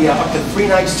have the up to 3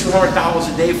 nights,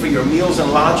 $200 a day for your meals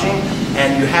and lodging,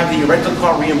 and you have the rental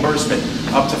car reimbursement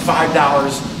up to $5,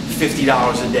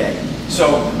 $50 a day.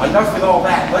 So enough with all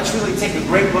that. Let's really take a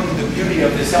great look at the beauty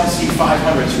of this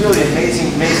LC500. It's really an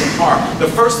amazing, amazing car. The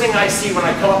first thing I see when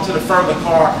I come up to the front of the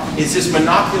car is this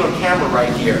monocular camera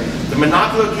right here. The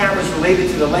monocular camera is related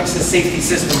to the Lexus Safety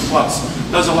System Plus.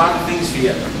 Does a lot of things for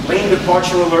you. Lane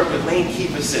departure alert with lane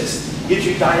keep assist. Gives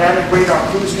you dynamic radar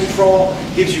cruise control,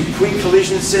 gives you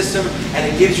pre-collision system, and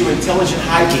it gives you intelligent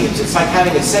high beams. It's like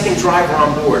having a second driver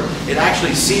on board. It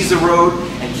actually sees the road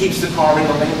and keeps the car in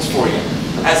the lanes for you.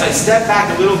 As I step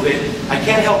back a little bit, I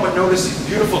can't help but notice these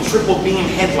beautiful triple beam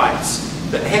headlights.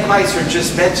 The headlights are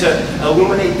just meant to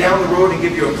illuminate down the road and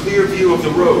give you a clear view of the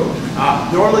road.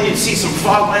 Normally you'd see some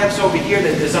fog lamps over here.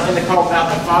 They designed the car without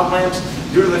the fog lamps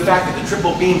due to the fact that the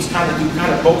triple beams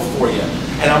do both for you.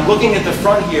 And I'm looking at the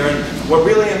front here, and what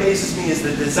really amazes me is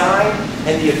the design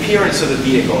and the appearance of the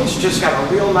vehicle. It's just got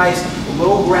a real nice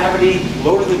low gravity,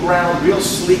 low to the ground, real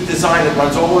sleek design that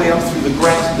runs all the way up through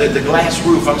the glass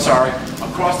roof,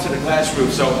 across to the glass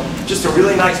roof. So just a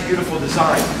really nice, beautiful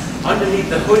design. Underneath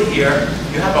the hood here,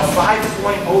 you have a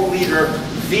 5.0 liter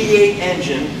V8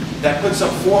 engine that puts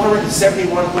up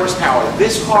 471 horsepower.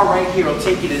 This car right here will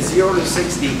take you to 0 to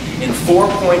 60 in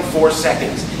 4.4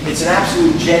 seconds. It's an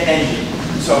absolute jet engine.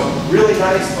 So really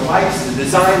nice, the lights, the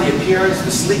design, the appearance,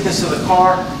 the sleekness of the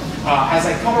car. As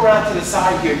I come around to the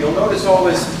side here, you'll notice all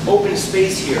this open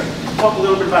space here. Talk a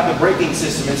little bit about the braking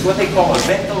system. It's what they call a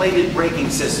ventilated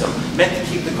braking system, meant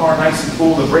to keep the car nice and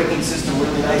cool, the braking system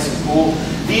really nice and cool.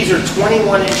 These are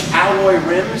 21-inch alloy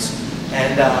rims,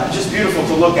 and just beautiful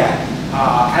to look at.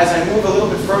 As I move a little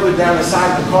bit further down the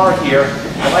side of the car here,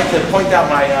 I'd like to point out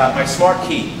my smart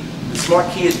key. The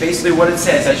smart key is basically what it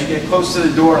says. As you get close to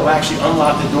the door, it'll actually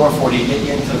unlock the door for you to get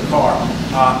you into the car.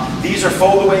 These are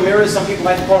fold-away mirrors. Some people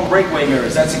like to call them breakaway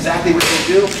mirrors. That's exactly what they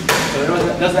do. So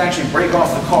it doesn't actually break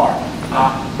off the car.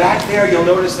 Back there, you'll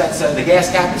notice that's the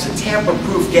gas cap. It's a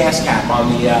tamper-proof gas cap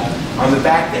on the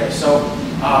back there. So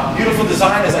beautiful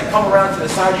design. As I come around to the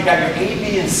side, you got your A,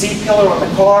 B, and C pillar on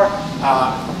the car.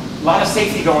 A lot of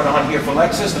safety going on here for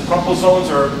Lexus. The crumple zones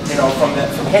are,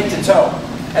 from head to toe.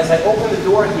 As I open the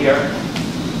door here,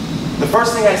 the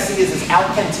first thing I see is this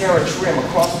Alcantara trim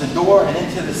across the door and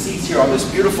into the seats here on this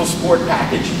beautiful sport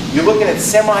package. You're looking at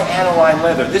semi-aniline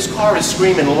leather. This car is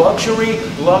screaming luxury,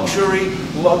 luxury,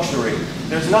 luxury.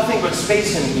 There's nothing but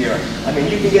space in here. I mean,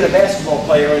 you can get a basketball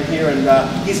player in here, and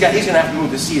he's going to have to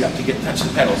move the seat up to touch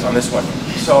the pedals on this one.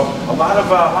 So a lot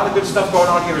of good stuff going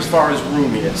on here as far as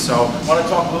roominess. So I want to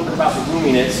talk a little bit about the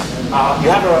roominess. You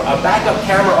have a backup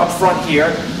camera up front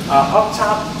here. Up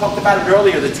top, talked about it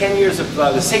earlier, the 10 years of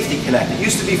the Safety Connect. It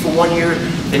used to be for 1 year.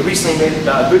 They recently made it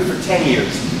good for 10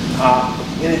 years.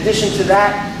 In addition to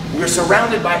that, we're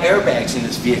surrounded by airbags in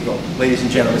this vehicle, ladies and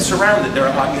gentlemen. Surrounded. You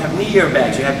have knee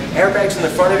airbags. You have airbags in the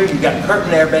front of you. You've got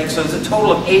curtain airbags. So there's a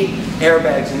total of 8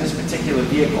 airbags in this particular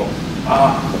vehicle.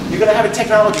 You're going to have a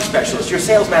technology specialist. Your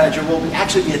sales manager will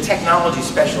actually be a technology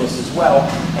specialist as well.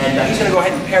 And he's going to go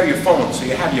ahead and pair your phone. So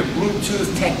you have your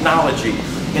Bluetooth technology.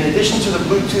 In addition to the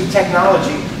Bluetooth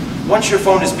technology, once your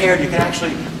phone is paired, you can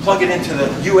actually plug it into the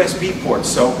USB port,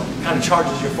 so it kind of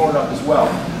charges your phone up as well.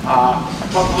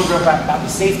 Talk a little bit about the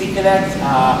Safety Connect.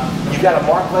 You've got a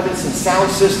Mark Levinson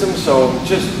sound system, so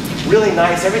just really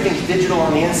nice. Everything's digital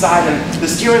on the inside, and the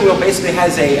steering wheel basically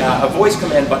has a voice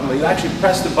command button where you actually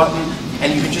press the button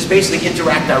and you can just basically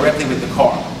interact directly with the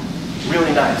car.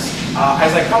 Really nice.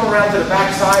 As I come around to the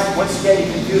back side, once again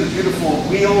you can view the beautiful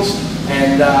wheels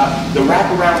and the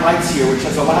wraparound lights here, which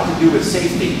has a lot to do with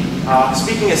safety.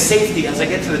 Speaking of safety, as I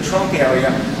get to the trunk area,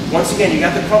 once again you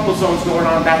got the crumple zones going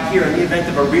on back here. In the event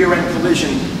of a rear end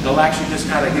collision, it'll actually just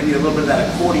kind of give you a little bit of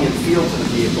that accordion feel to the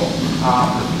vehicle.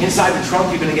 Inside the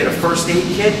trunk, you're going to get a first aid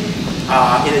kit.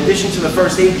 In addition to the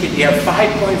first aid kit, you have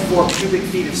 5.4 cubic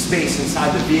feet of space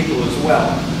inside the vehicle as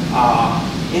well.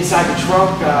 Inside the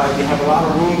trunk, you have a lot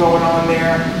of room going on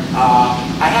there.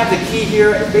 I have the key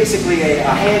here. It's basically a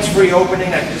hands-free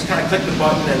opening. I can just kind of click the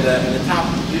button and the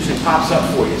top usually pops up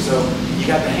for you. So you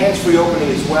got the hands-free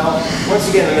opening as well. Once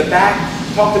again, in the back,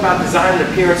 talked about design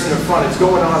and appearance in the front. It's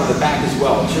going on in the back as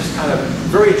well. It's just kind of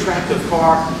very attractive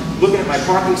car. Looking at my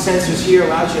parking sensors here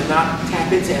allows you to not tap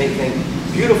into anything.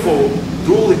 Beautiful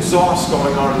dual exhaust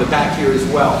going on in the back here as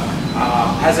well.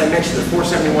 As I mentioned, the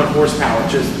 471 horsepower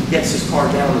just gets this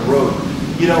car down the road.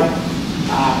 You know,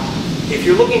 If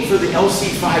you're looking for the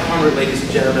LC500, ladies and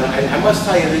gentlemen, I must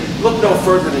tell you, that look no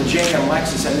further than JM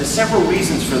Lexus, and there's several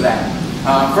reasons for that.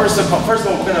 First of all, we're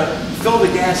going to fill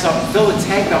the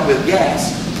tank up with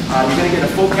gas. You're going to get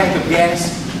a full tank of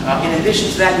gas. In addition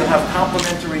to that, you'll have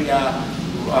complimentary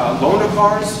loaner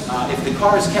cars. If the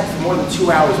car is kept for more than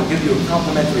 2 hours, we'll give you a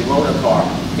complimentary loaner car.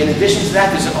 In addition to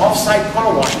that, there's an off-site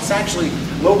car wash. It's actually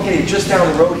located just down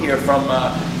the road here from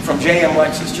JM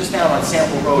Lexus, just down on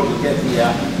Sample Road. You'll get the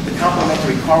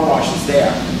complimentary car washes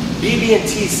there.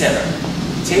 BB&T Center.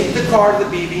 Take the car to the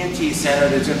BB&T Center.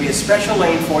 There's going to be a special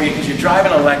lane for you because you're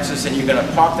driving a Lexus and you're going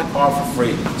to park the car for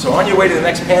free. So on your way to the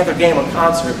next Panther game or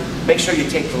concert, make sure you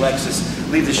take the Lexus.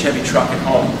 Leave the Chevy truck at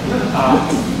home.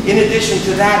 In addition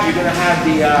to that, you're going to have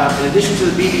in addition to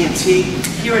the BB&T,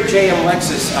 here at JM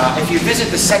Lexus, if you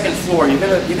visit the second floor, you're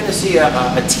going to see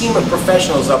a team of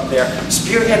professionals up there,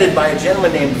 spearheaded by a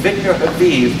gentleman named Victor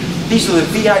Haviv. These are the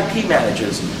VIP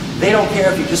managers. They don't care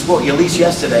if you just bought your lease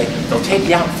yesterday. They'll take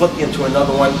you out and flip you into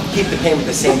another one, keep the payment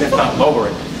the same, if not lower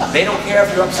it. They don't care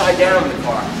if you're upside down in the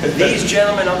car. These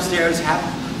gentlemen upstairs have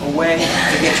a way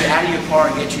to get you out of your car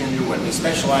and get you a new one. They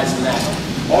specialize in that.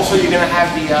 Also, you're going to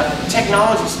have the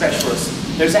technology specialists.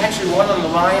 There's actually one on the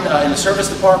line in the service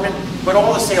department, but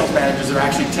all the sales managers are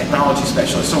actually technology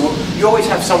specialists. So you always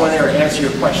have someone there to answer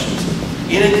your questions.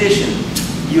 In addition,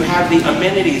 you have the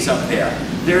amenities up there.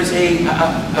 There's a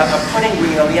putting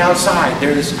green on the outside.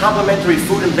 There's complimentary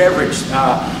food and beverage.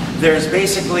 There's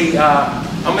basically a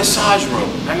massage room.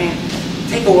 I mean,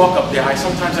 take a walk up there.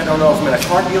 Sometimes I don't know if I'm in a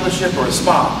car dealership or a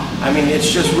spa. I mean, it's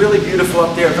just really beautiful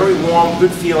up there, very warm,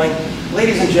 good feeling.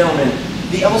 Ladies and gentlemen,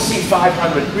 the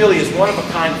LC500 really is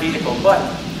one-of-a-kind vehicle, but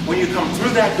when you come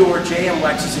through that door at JM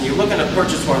Lexus and you're looking to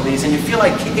purchase one of these and you feel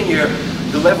like kicking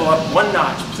the level up one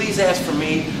notch, please ask for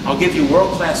me. I'll give you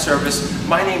world-class service.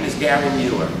 My name is Gary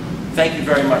Mueller. Thank you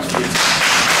very much for your time.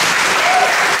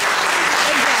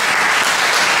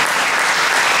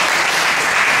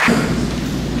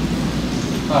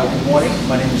 Hi, good morning.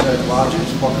 My name is Eric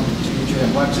Rogers. Welcome to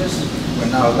JM Lexus.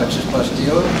 We're now a Lexus Plus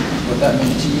dealer. What that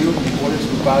means to you, in order to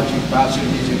provide you faster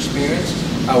user experience,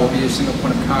 I will be a single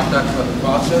point of contact for the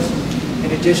process.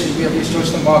 In addition, we have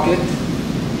researched the market.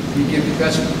 We give the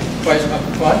best price up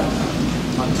front.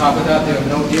 On top of that, there are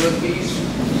no dealer fees.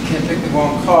 You can't pick the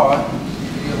wrong car.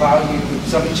 We allow you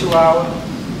 72-hour,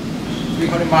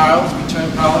 300 miles return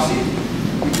policy.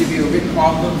 We give you a written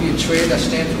offer via trade that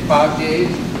stands for 5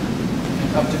 days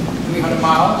and up to 300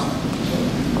 miles.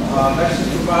 Lexus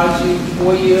provides you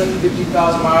 4-year,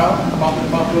 50,000 mile,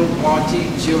 bumper-to-bumper warranty,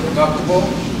 0 deductible.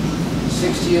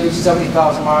 6 years,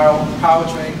 70,000 mile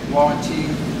powertrain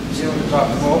warranty, 0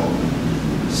 deductible.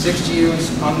 6 years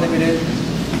unlimited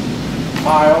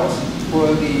miles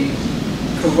for the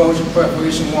corrosion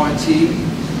preparation warranty.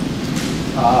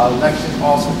 Lexus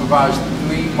also provides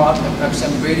 3-month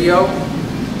FM radio.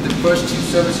 The first 2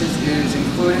 services is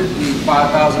included, the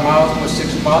 5,000 miles for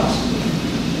 6 months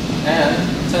and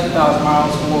 10,000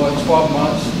 miles for 12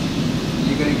 months.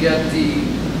 You're going to get the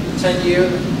 10-year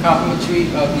complimentary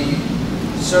of the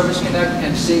Service Connect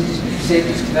and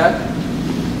Safety Connect.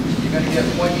 You're going to get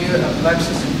 1 year of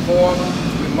Lexus Inform,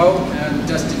 Remote, and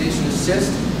Destination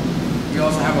Assist. We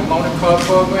also have a loaner car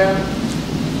program.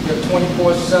 We have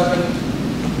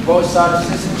 24/7 roadside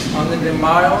assistance, unlimited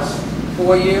miles,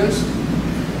 4 years.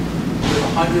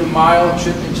 With 100-mile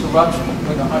trip interruption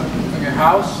from your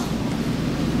house.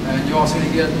 And you're also going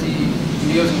to get the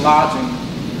meals and lodging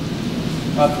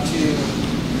up to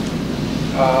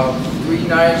 3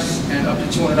 nights and up to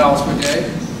 $200 per day.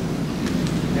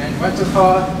 And rental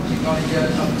car, you're going to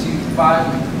get up to 5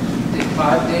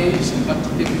 days and up to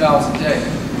 $50 a day.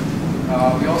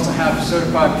 We also have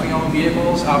certified pre-owned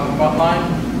vehicles out in the front line.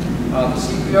 The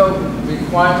CPO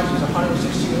requirement is a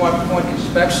 161-point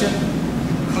inspection,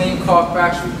 clean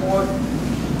Carfax report,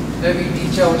 every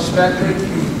detail inspected,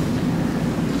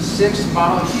 6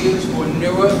 model years or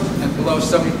newer and below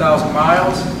 70,000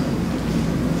 miles,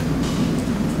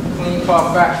 clean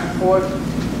Carfax report,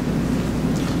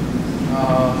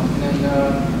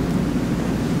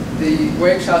 the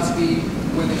brakes have to be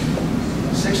within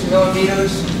 6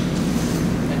 millimeters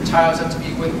and tires have to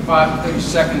be within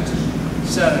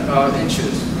 5/32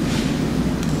 inches.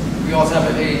 We also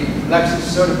have a Lexus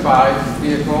certified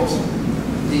vehicles.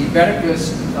 The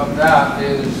benefits of that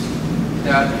is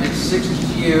that it's 6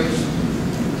 years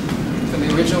from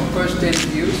the original first date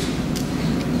of use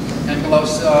and below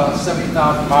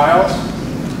 70,000 miles.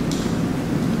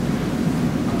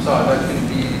 I'm sorry, that's going to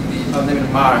be the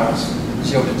unlimited miles,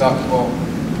 0 deductible.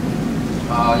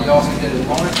 You also get a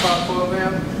loaner car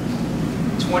program,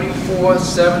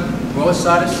 24/7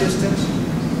 roadside assistance,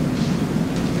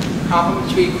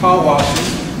 complimentary car washes,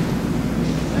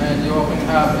 and you're going to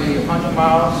have 100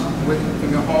 miles from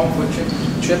your home for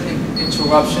trip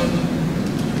interruption,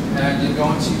 and you're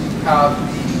going to have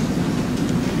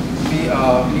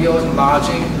meals and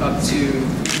lodging up to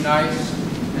 3 nights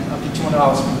and up to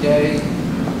 $200 per day.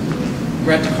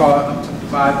 Rent a car up to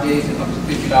 5 days and up to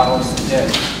 $50 a day.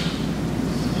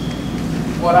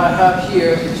 What I have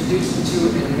here introduced you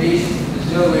to an amazing,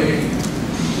 exhilarating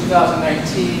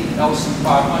 2019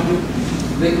 LC500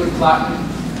 Liquid Platinum.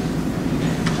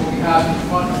 What we have in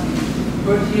front of the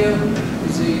hood here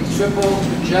is a triple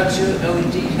projector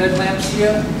LED headlamps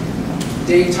here,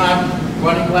 daytime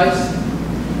running lights.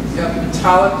 You have a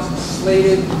metallic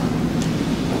slated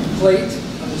plate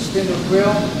on the spindle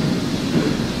grille.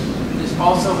 This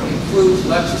also includes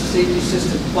Lexus Safety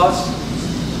System Plus,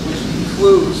 which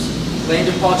includes lane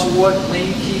departure warning,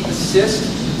 lane keep assist,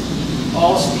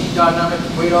 all-speed dynamic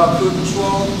radar cruise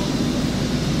control,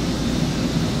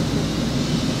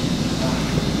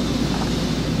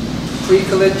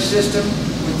 pre-collision system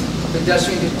with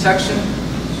pedestrian detection,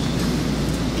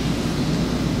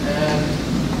 and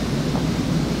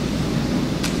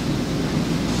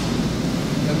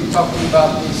let me talk to you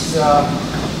about this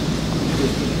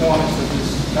performance of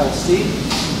this seat.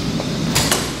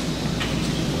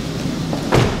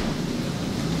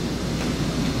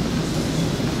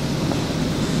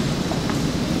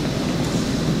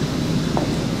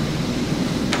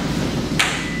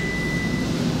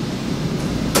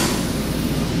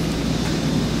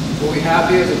 What we have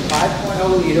here is a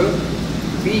 5.0 liter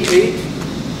V8,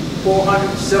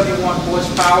 471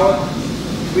 horsepower,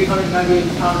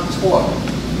 398 pound of torque.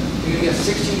 You're going to get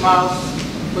 16 miles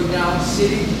per gallon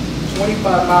city,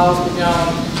 25 miles per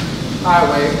gallon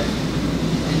highway,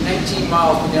 and 19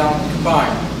 miles per gallon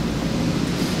combined.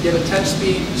 You have a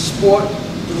 10-speed sport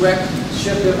direct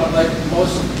shifter, unlike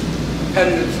most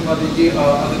competitors from other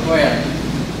brands.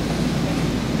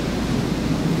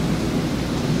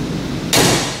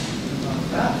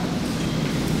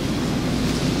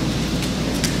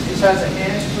 This has a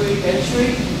hands-free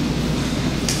entry.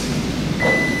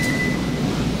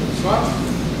 Front.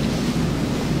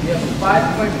 You have a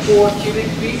 5.4 cubic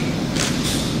feet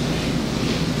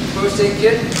first aid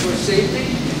kit for safety.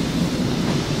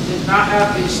 It does not have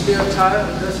a spare tire.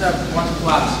 It does have one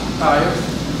flat tire.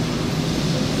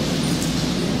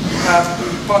 You have the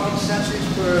parking sensors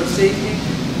for safety.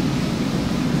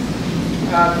 You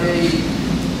have a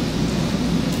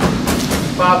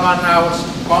 5-mile-an-hour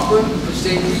bumper for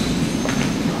safety.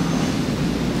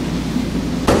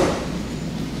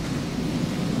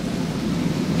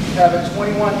 You have a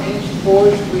 21-inch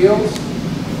forged wheels.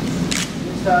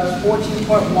 This has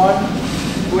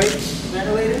 14.1 brakes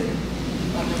ventilated.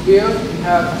 On the rear, you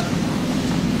have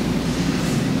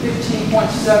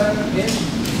 15.7-inch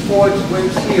forged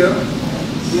brakes here.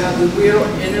 You have the rear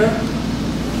inner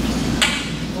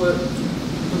for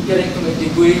getting from the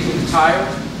debris to the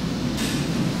tires.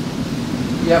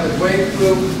 You have a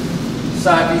brake-proof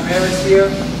side view mirrors here.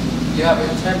 You have a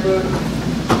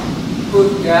tempered-proof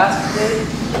gas tank.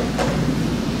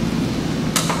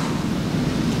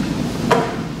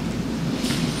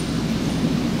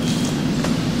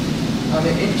 On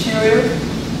the interior,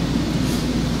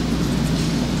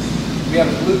 we have a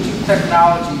Bluetooth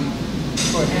technology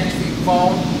for hands-free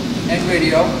phone and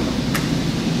radio.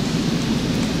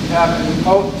 You have a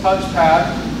remote touchpad.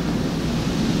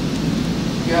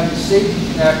 You have the Safety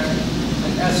Connect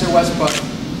and SOS button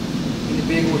in the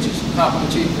vehicle, which is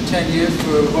complimentary for 10 years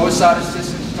for roadside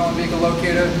assistance, stolen vehicle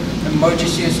locator,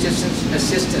 emergency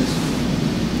assistance.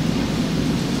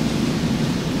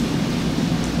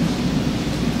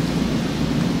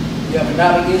 You have a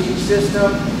navigation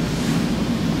system.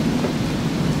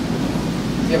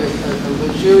 You have a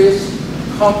luxurious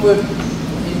comfort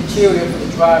interior for the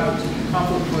driver to be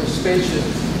comfortable and spacious.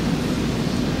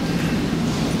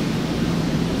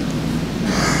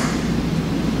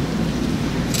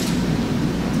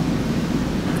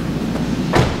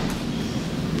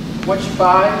 What you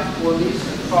buy or lease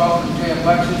a car from JM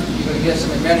Lexus, you're going to get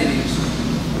some amenities.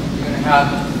 You're going to have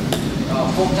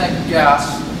a full tank of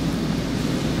gas,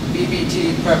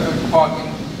 BBT preferred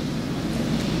parking,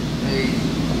 a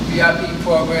VIP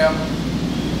program.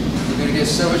 You're going to get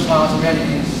service lounge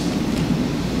amenities,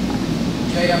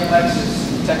 JM Lexus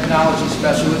technology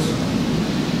specialist,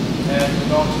 and you're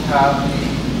going to have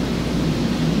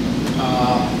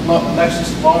the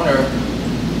Lexus loaner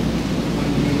when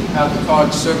you have the car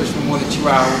serviced for more than 2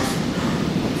 hours,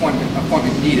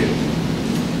 appointment needed.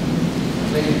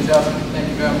 Ladies and gentlemen, thank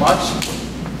you very much.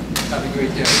 Have a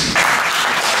great day.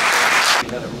 We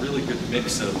had a really good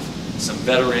mix of some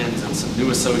veterans and some new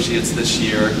associates this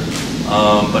year.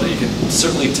 But you can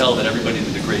certainly tell that everybody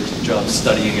did a great job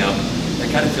studying up. I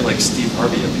kind of feel like Steve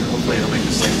Harvey up here. Hopefully I don't make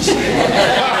the same mistake.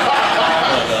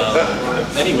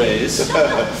 But anyways,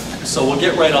 so we'll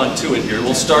get right on to it here.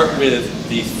 We'll start with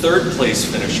the third place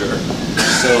finisher.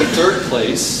 So third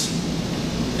place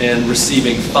and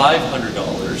receiving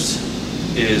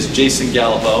 $500 is Jason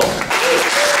Galliveau.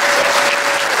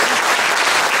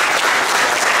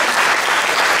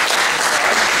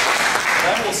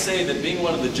 Say that being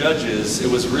one of the judges, it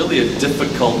was really a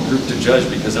difficult group to judge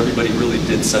because everybody really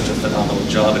did such a phenomenal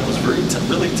job. It was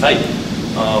really tight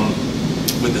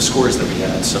with the scores that we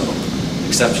had, so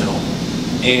exceptional.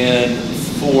 And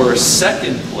for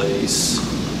second place,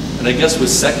 and I guess with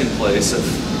second place, if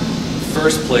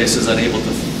first place is unable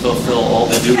to fulfill all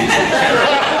the duties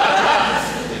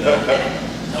that you know,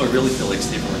 I would really feel like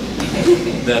Steve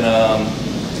Harvey. Then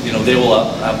you know, they will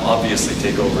obviously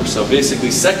take over. So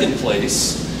basically second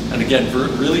place, and again,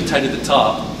 really tight at the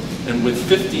top, and with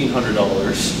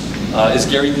 $1,500 is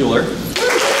Gary Mueller.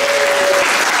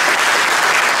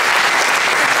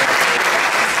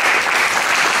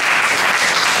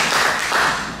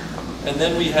 And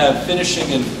then we have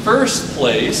finishing in first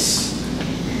place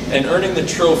and earning the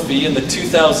trophy in the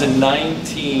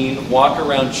 2019 Walk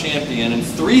Around Champion and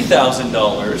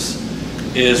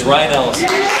 $3,000 is Ryan Ellison.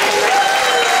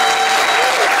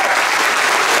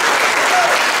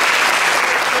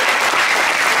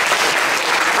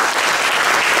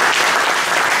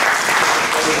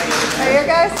 Here,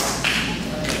 guys.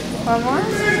 One more.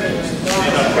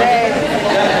 Great.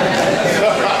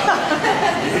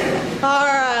 All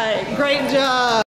right. Great job.